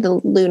closer to the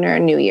Lunar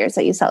New Year's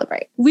that you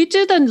celebrate? We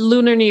do the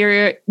Lunar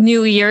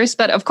New Year's,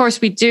 but of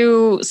course we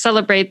do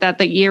celebrate that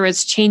the year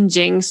is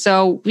changing.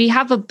 So we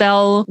have a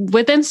bell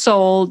within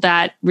Seoul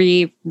that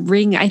we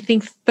ring, I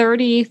think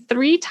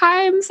 33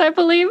 times, I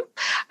believe.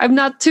 I'm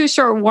not too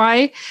sure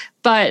why,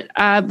 but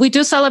we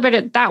do celebrate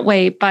it that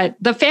way. But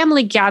the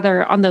family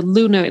gather on the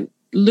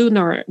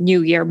Lunar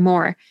New Year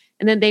more.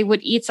 And then they would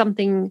eat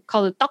something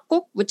called a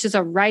tteokguk, which is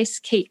a rice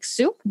cake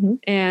soup. Mm-hmm.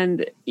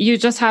 And you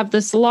just have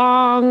this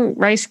long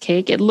rice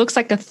cake. It looks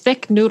like a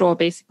thick noodle,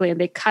 basically. And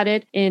they cut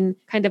it in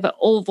kind of an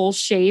oval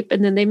shape.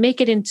 And then they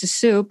make it into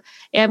soup.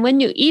 And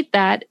when you eat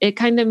that, it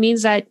kind of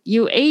means that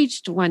you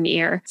aged 1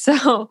 year.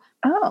 So...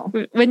 Oh,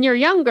 when you're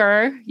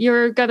younger,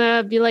 you're going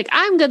to be like,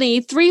 I'm going to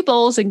eat 3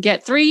 bowls and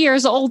get 3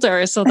 years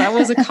older. So that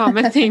was a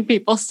common thing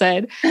people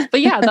said.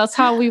 But yeah, that's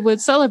how we would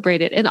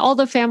celebrate it. And all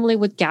the family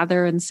would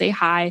gather and say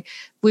hi,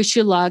 wish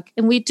you luck.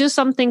 And we do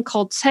something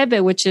called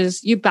sebe, which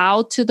is you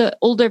bow to the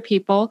older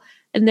people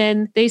and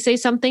then they say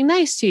something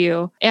nice to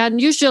you.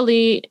 And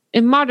usually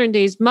in modern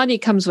days, money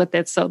comes with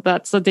it. So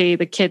that's the day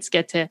the kids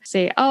get to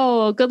say,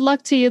 oh, good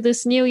luck to you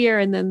this new year.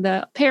 And then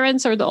the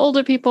parents or the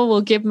older people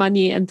will give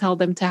money and tell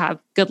them to have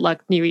good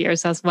luck New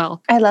Year's as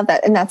well. I love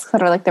that. And that's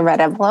sort of like the red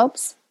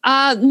envelopes.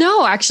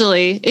 No,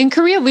 actually. In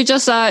Korea, we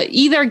just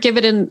either give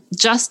it in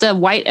just a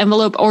white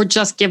envelope or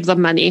just give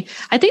them money.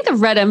 I think the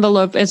red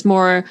envelope is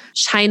more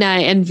China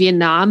and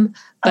Vietnam,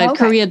 but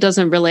Korea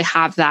doesn't really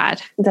have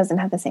that. It doesn't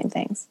have the same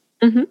things.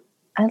 Mm-hmm.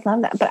 I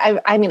love that. But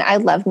I mean, I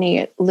love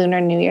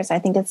Lunar New Year's. I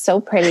think it's so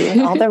pretty with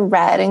all the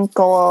red and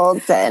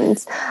golds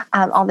and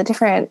all the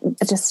different,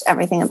 just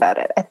everything about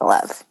it. I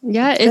love.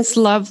 Yeah, it's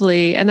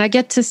lovely. And I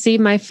get to see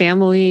my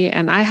family,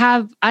 and I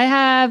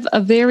have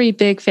a very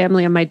big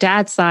family on my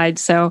dad's side.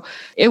 So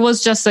it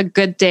was just a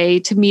good day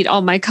to meet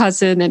all my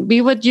cousins. And we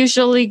would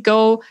usually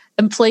go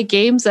and play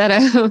games at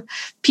a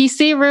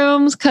PC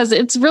rooms because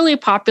it's really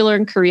popular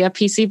in Korea,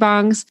 PC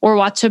bangs, or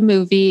watch a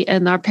movie.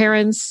 And our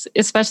parents,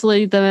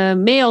 especially the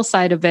male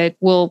side of it,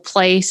 will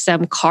play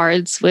some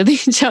cards with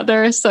each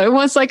other. So it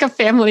was like a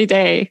family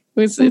day.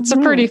 It's a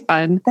pretty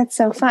fun. That's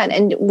so fun.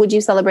 And would you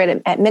celebrate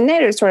it at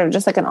midnight or sort of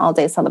just like an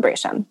all-day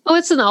celebration? Oh,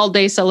 it's an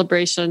all-day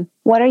celebration.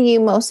 What are you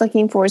most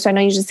looking forward to? I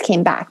know you just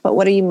came back, but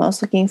what are you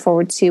most looking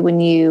forward to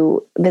when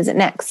you visit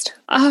next?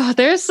 Oh,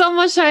 there's so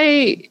much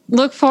I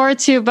look forward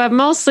to, but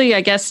mostly, I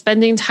guess,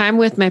 spending time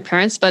with my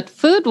parents. But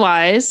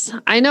food-wise,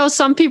 I know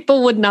some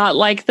people would not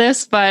like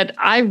this, but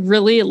I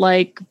really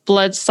like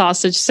blood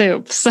sausage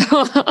soup. So,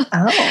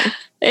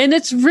 and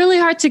it's really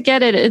hard to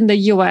get it in the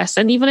US.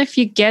 And even if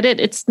you get it,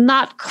 it's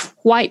not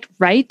quite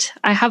right.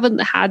 I haven't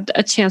had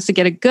a chance to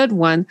get a good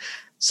one.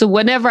 So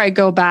whenever I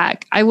go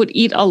back, I would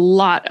eat a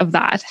lot of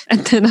that and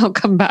then I'll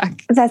come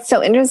back. That's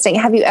so interesting.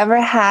 Have you ever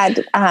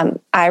had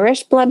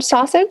Irish blood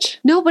sausage?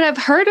 No, but I've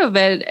heard of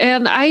it.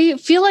 And I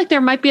feel like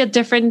there might be a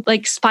different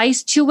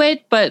spice to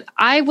it, but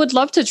I would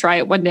love to try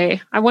it one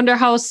day. I wonder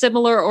how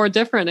similar or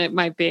different it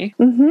might be.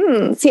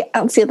 Mm-hmm.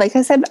 See, like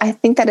I said, I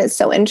think that it's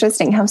so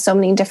interesting how so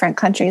many different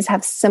countries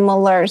have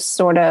similar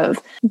sort of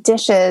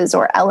dishes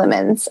or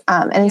elements.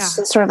 And it's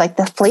just sort of like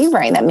the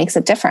flavoring that makes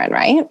it different,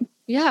 right?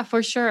 Yeah,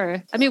 for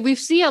sure. I mean, we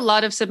see a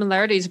lot of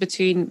similarities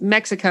between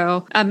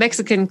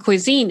Mexican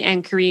cuisine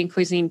and Korean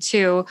cuisine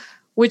too,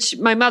 which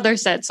my mother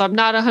said. So I'm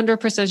not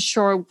 100%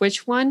 sure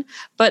which one,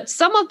 but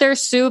some of their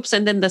soups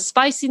and then the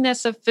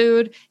spiciness of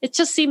food, it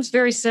just seems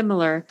very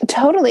similar.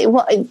 Totally.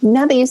 Well,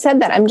 now that you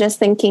said that, I'm just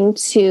thinking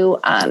to...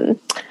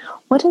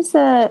 what is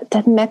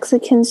the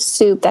Mexican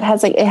soup that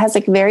has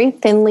very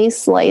thinly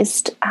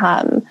sliced,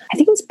 I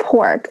think it's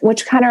pork,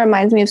 which kind of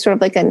reminds me of sort of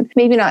like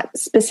maybe not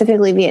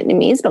specifically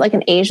Vietnamese, but like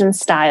an Asian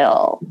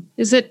style.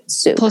 Is it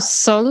soup.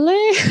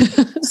 Pozole?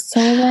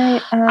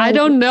 Pozole? I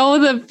don't know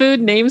the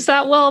food names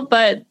that well,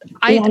 but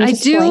I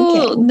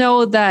do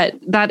know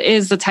that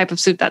is the type of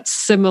soup that's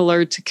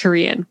similar to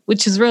Korean,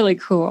 which is really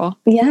cool.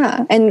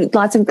 Yeah. And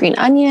lots of green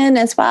onion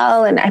as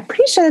well. And I'm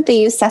pretty sure that they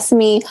use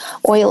sesame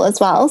oil as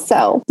well.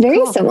 So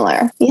very similar.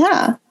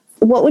 Yeah.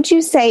 what would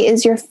you say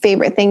is your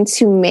favorite thing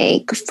to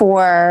make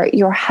for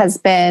your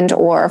husband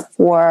or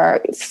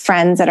for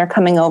friends that are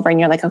coming over and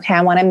you're like, okay,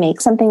 I want to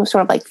make something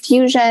sort of like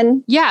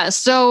fusion? Yeah,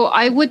 so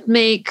I would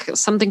make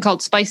something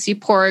called spicy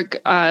pork.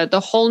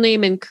 The whole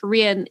name in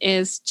Korean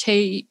is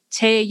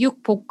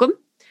제육볶음.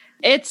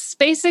 It's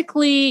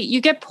basically,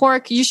 you get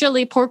pork.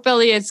 Usually pork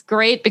belly is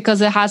great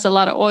because it has a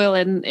lot of oil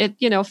and it,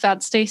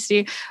 fat's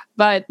tasty.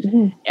 But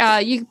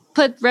you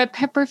put red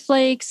pepper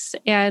flakes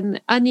and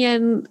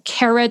onion,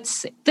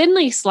 carrots,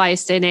 thinly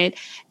sliced in it.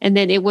 And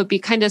then it would be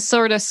kind of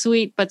sort of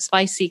sweet, but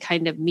spicy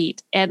kind of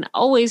meat. And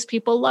always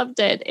people loved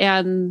it.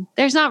 And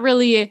there's not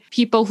really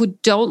people who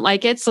don't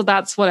like it. So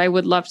that's what I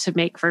would love to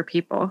make for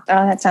people.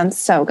 Oh, that sounds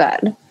so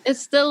good.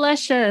 It's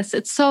delicious.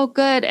 It's so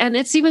good. And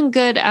it's even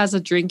good as a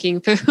drinking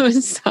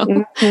food.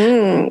 So.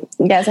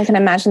 Yes, I can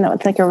imagine that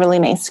with like a really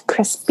nice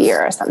crisp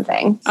beer or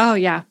something. Oh,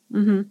 yeah.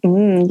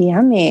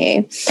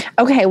 Yummy.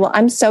 Okay, well,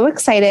 I'm so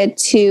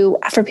excited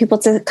for people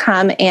to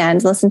come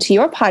and listen to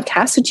your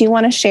podcast. So do you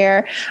want to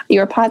share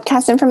your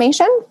podcast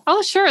information?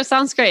 Oh, sure.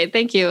 Sounds great.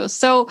 Thank you.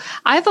 So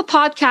I have a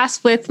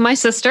podcast with my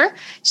sister.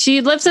 She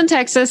lives in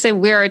Texas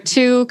and we're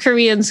two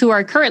Koreans who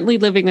are currently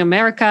living in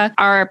America.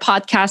 Our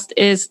podcast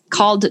is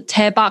called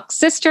Daebak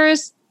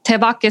Sisters.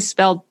 Daebak is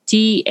spelled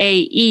Daebak.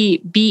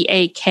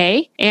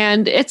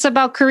 And it's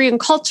about Korean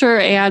culture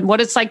and what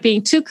it's like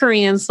being two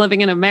Koreans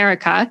living in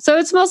America. So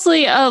it's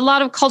mostly a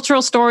lot of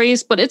cultural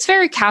stories, but it's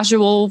very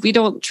casual. We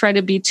don't try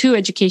to be too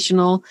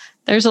educational.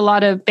 There's a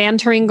lot of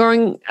bantering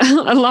going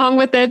along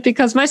with it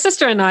because my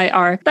sister and I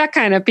are that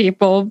kind of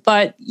people.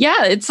 But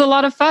yeah, it's a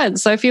lot of fun.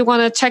 So if you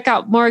want to check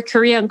out more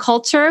Korean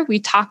culture, we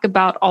talk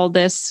about all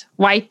this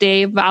White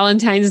Day,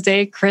 Valentine's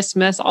Day,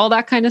 Christmas, all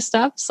that kind of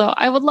stuff. So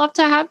I would love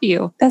to have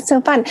you. That's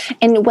so fun.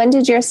 And when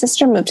did your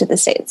sister move to the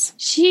States?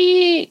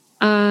 She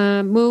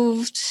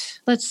moved,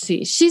 let's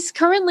see, she's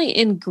currently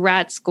in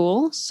grad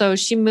school. So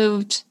she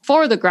moved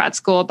for the grad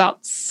school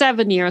about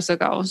 7 years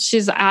ago.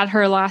 She's at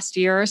her last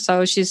year.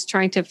 So she's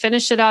trying to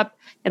finish it up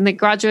and then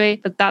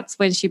graduate, but that's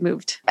when she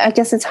moved. I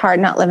guess it's hard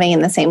not living in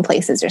the same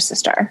place as your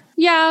sister.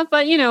 Yeah,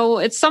 but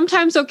it's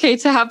sometimes okay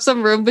to have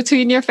some room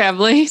between your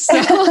family. So.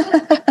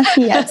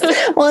 Yes.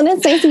 Well, and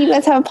it's nice that you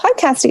guys have a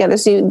podcast together.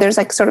 So there's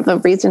like sort of a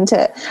reason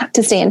to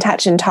stay in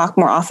touch and talk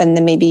more often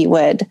than maybe you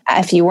would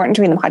if you weren't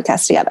doing the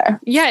podcast together.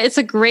 Yeah, it's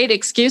a great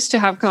excuse to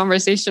have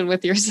conversation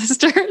with your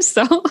sister.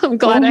 So I'm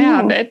glad I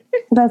have it.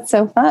 That's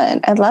so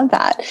fun. I love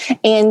that.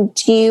 And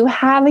do you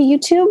have a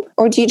YouTube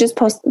or do you just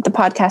post the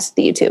podcast to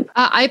the YouTube?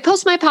 I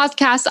post my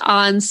podcast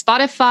on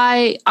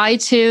Spotify,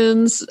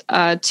 iTunes,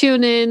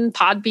 TuneIn,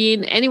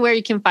 Podbean, anywhere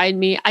you can find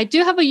me. I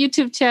do have a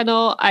YouTube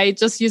channel. I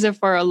just use it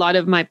for a lot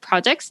of my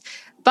projects,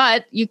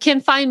 but you can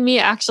find me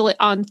actually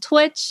on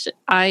Twitch.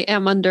 I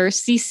am under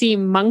CC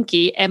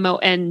Monkey,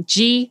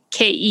 MONGKEE.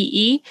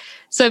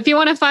 So if you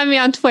want to find me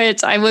on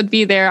Twitch, I would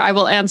be there. I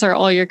will answer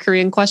all your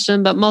Korean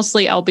questions, but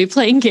mostly I'll be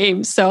playing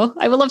games. So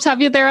I would love to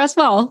have you there as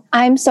well.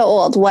 I'm so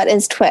old. What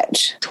is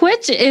Twitch?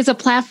 Twitch is a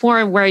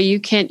platform where you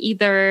can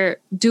either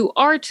do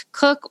art,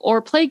 cook,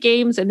 or play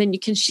games, and then you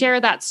can share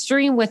that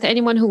stream with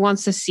anyone who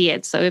wants to see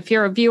it. So if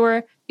you're a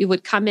viewer, you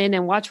would come in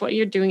and watch what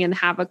you're doing and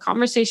have a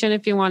conversation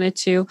if you wanted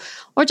to,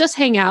 or just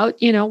hang out,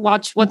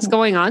 watch what's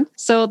going on.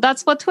 So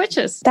that's what Twitch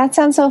is. That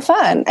sounds so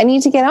fun. I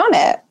need to get on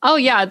it. Oh,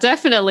 yeah,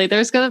 definitely.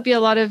 There's going to be a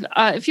lot of,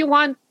 if you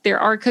want, there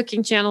are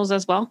cooking channels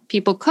as well.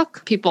 People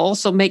cook. People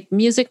also make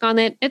music on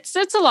it. It's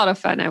a lot of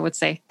fun, I would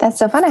say. That's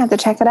so fun. I have to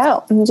check it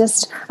out.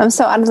 I'm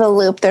so out of the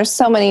loop. There's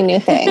so many new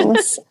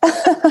things.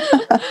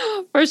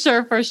 For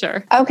sure.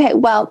 Okay.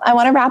 Well, I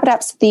want to wrap it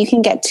up so that you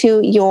can get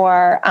to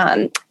your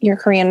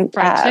Korean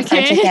fried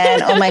chicken.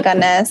 Oh my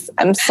goodness.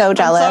 I'm so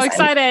jealous. I'm so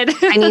excited.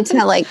 I need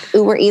to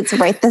Uber Eats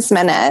right this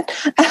minute.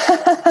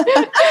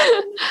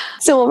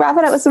 So we'll wrap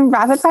it up with some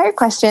rapid fire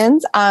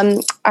questions.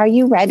 Are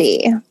you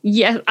ready?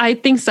 Yes, I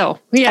think so.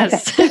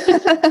 Yes.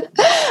 Okay.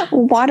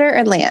 Water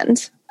or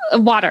land?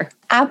 Water.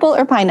 Apple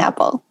or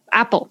pineapple?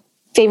 Apple.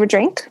 Favorite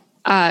drink?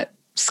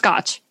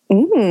 Scotch.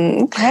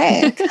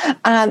 Okay.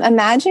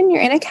 Imagine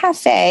you're in a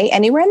cafe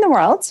anywhere in the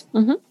world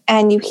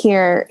and you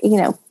hear,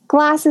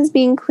 glasses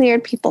being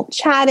cleared, people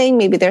chatting,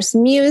 maybe there's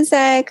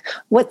music.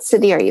 What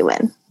city are you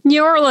in?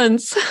 New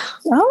Orleans.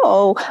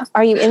 Oh,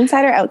 are you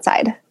inside or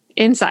outside?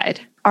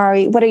 Inside.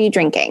 What are you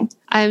drinking?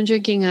 I'm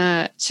drinking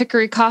a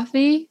chicory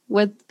coffee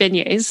with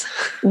beignets.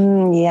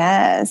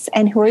 Yes.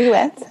 And who are you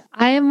with?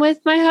 I am with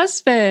my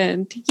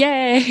husband.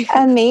 Yay.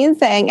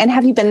 Amazing. And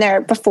have you been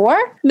there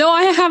before? No,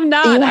 I have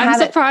not. I'm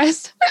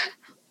surprised.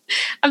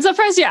 I'm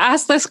surprised you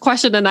asked this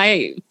question and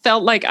I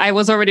felt like I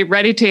was already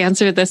ready to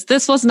answer this.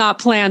 This was not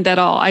planned at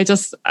all.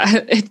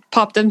 It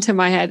popped into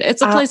my head.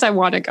 It's a place I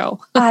want to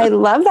go. I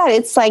love that.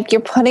 It's like you're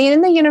putting it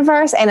in the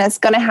universe and it's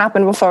going to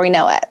happen before we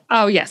know it.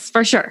 Oh, yes,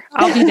 for sure.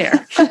 I'll be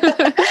there.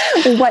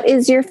 What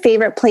is your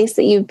favorite place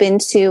that you've been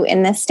to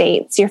in the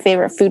States? Your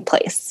favorite food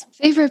place?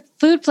 Favorite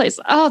food place?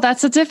 Oh,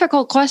 that's a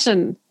difficult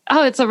question.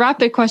 Oh, it's a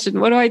rapid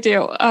question. What do I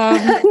do?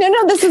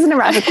 No, this isn't a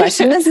rapid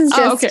question. This is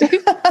just, okay.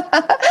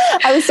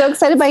 I was so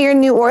excited by your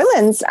New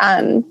Orleans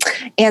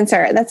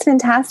answer. That's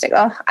fantastic.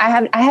 Oh, I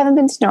haven't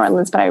been to New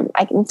Orleans, but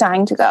I'm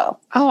dying to go.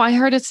 Oh, I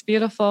heard it's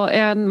beautiful.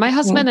 And my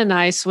husband and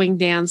I swing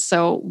dance,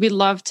 so we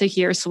love to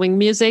hear swing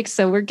music.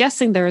 So we're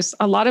guessing there's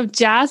a lot of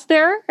jazz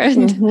there.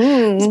 And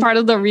it's part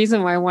of the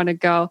reason why I want to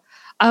go.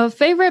 A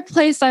favorite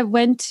place I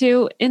went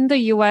to in the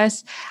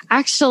US,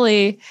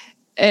 actually,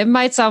 it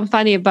might sound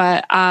funny,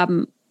 but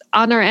on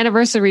our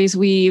anniversaries,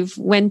 we've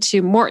went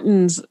to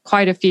Morton's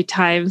quite a few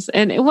times,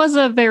 and it was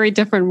a very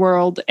different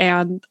world,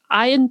 and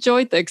I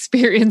enjoyed the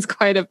experience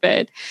quite a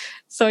bit.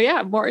 So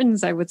yeah,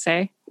 Morton's, I would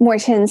say.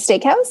 Morton's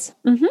Steakhouse?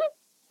 Mm-hmm.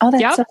 Oh,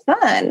 that's so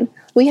fun.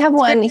 We have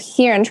one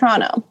here in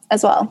Toronto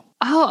as well.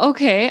 Oh,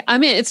 okay. I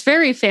mean, it's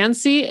very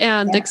fancy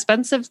and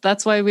expensive.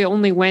 That's why we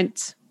only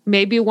went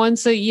maybe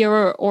once a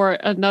year or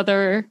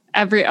another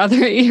every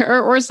other year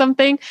or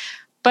something.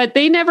 But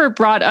they never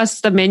brought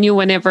us the menu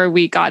whenever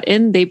we got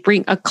in. They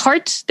bring a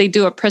cart. They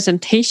do a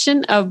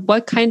presentation of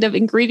what kind of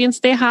ingredients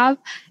they have.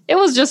 It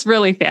was just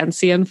really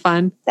fancy and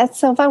fun. That's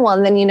so fun. Well,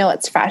 and then you know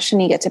it's fresh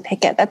and you get to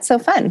pick it. That's so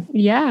fun.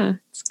 Yeah,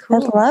 it's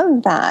cool. I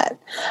love that.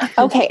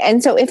 Okay.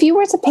 And so if you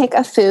were to pick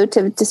a food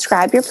to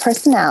describe your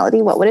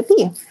personality, what would it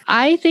be?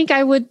 I think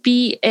I would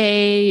be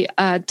a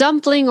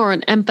dumpling or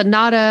an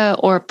empanada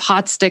or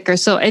pot sticker.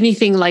 So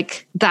anything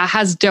like that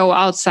has dough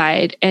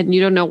outside and you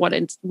don't know what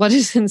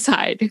is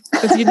inside,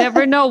 because you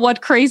never know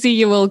what crazy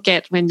you will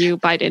get when you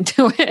bite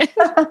into it.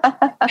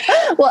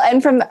 Well,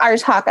 and from our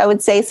talk, I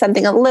would say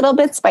something a little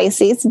bit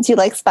spicy since you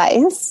like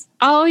spice.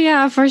 Oh,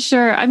 yeah, for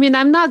sure. I mean,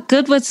 I'm not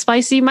good with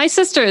spicy. My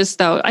sister is,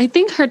 though. I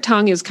think her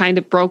tongue is kind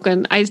of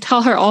broken. I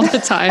tell her all the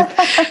time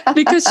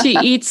because she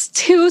eats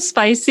too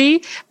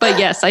spicy. But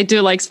yes, I do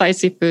like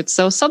spicy food.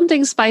 So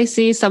something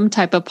spicy, some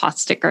type of pot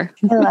sticker.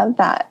 I love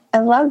that. I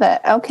love it.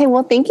 Okay.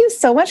 Well, thank you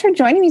so much for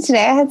joining me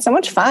today. I had so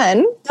much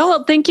fun. Oh,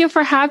 well, thank you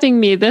for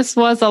having me. This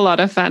was a lot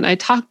of fun. I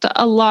talked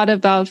a lot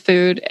about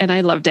food and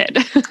I loved it.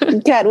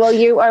 Good. Well,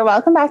 you are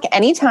welcome back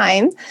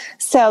anytime.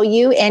 So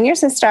you and your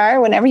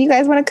sister, whenever you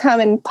guys want to come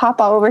and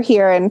pop over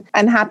here, and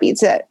I'm happy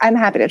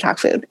to talk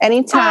food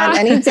anytime,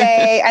 any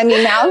day. I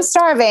mean, now I'm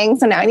starving,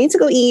 so now I need to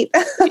go eat.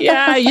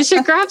 Yeah, you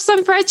should grab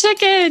some fried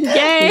chicken.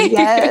 Yay.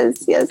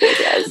 Yes.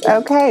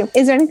 Okay.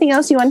 Is there anything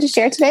else you want to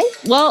share today?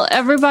 Well,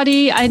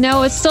 everybody, I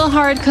know it's still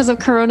hard because of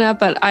Corona,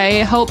 but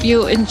I hope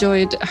you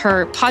enjoyed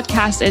her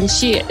podcast, and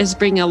she is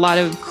bringing a lot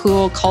of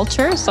cool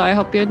culture. So I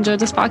hope you enjoyed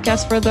this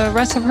podcast for the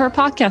rest of her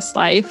podcast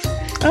life.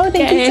 Oh,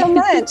 thank you so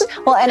much.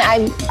 Well, and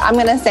I'm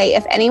going to say,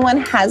 if anyone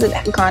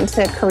hasn't gone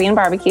to Korean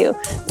barbecue,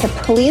 to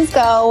please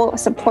go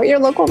support your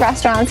local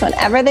restaurants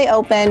whenever they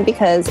open,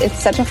 because it's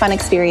such a fun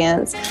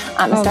experience,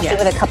 especially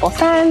with a couple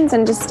friends,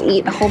 and just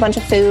eat a whole bunch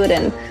of food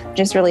and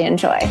just really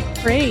enjoy.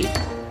 Great.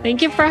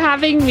 Thank you for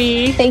having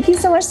me. Thank you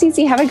so much,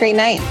 Cece. Have a great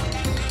night.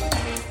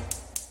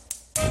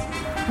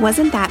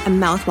 Wasn't that a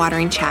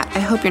mouth-watering chat? I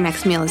hope your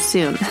next meal is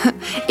soon.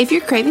 If you're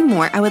craving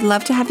more, I would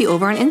love to have you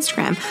over on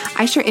Instagram.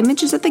 I share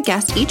images of the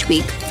guests each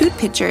week, food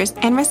pictures,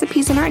 and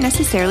recipes that aren't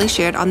necessarily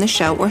shared on the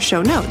show or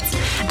show notes.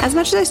 As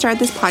much as I started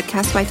this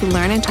podcast so I could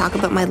learn and talk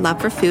about my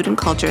love for food and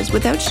cultures,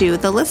 without you,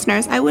 the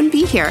listeners, I wouldn't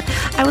be here.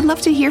 I would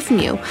love to hear from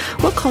you.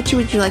 What culture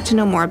would you like to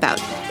know more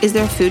about? Is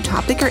there a food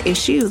topic or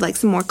issue you'd like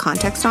some more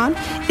context on?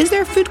 Is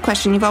there a food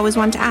question you've always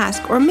wanted to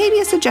ask? Or maybe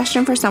a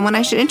suggestion for someone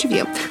I should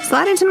interview?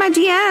 Slide into my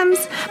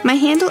DMs. My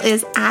handle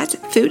is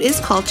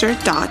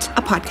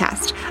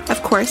 @foodisculture.apodcast.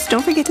 Of course,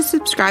 don't forget to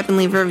subscribe and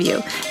leave a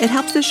review. It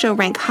helps the show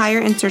rank higher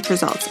in search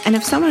results. And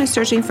if someone is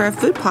searching for a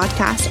food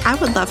podcast, I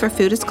would love for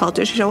Food is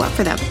Culture to show up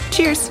for them.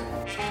 Cheers!